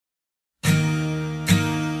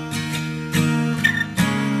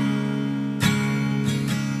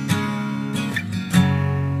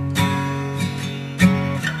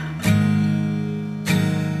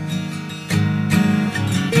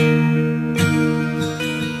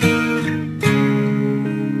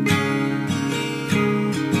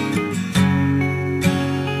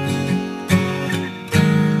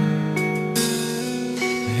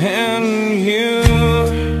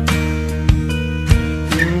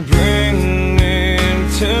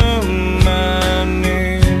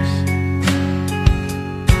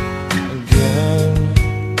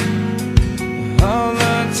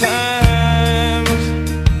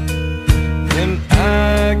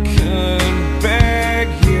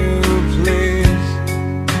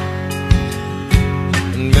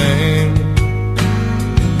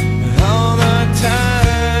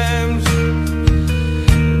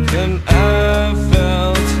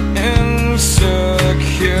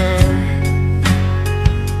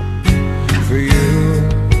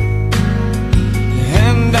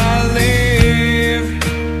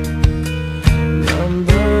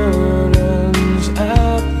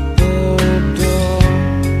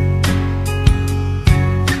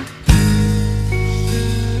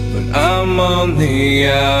on the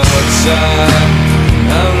outside,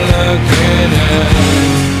 I'm looking in.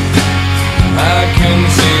 I can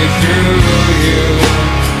see through you,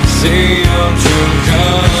 see your true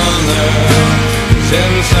colors.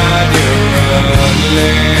 Inside you're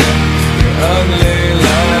ugly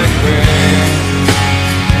like me.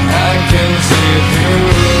 I can see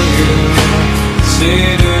through you, see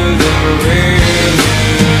to the real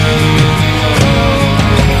you.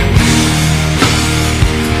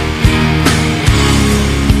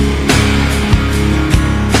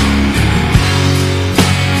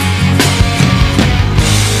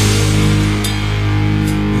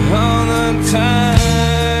 All the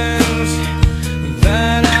times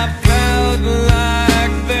that I felt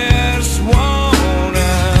like this won't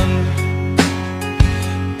end,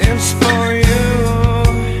 it's for you,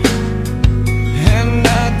 and I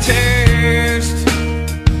taste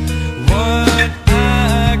what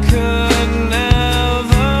I could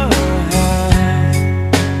never have.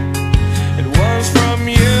 It was from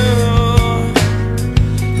you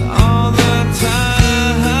all the times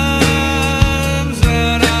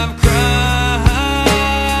that I've cried.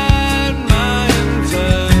 My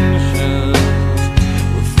intentions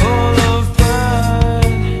were full of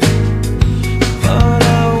pride, but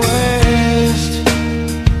I waste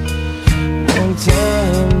more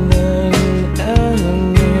time than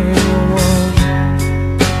anyone.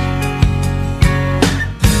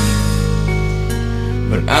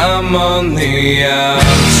 But I'm on the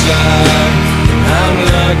outside, I'm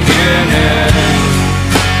looking in.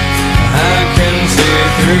 I can see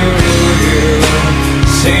through you,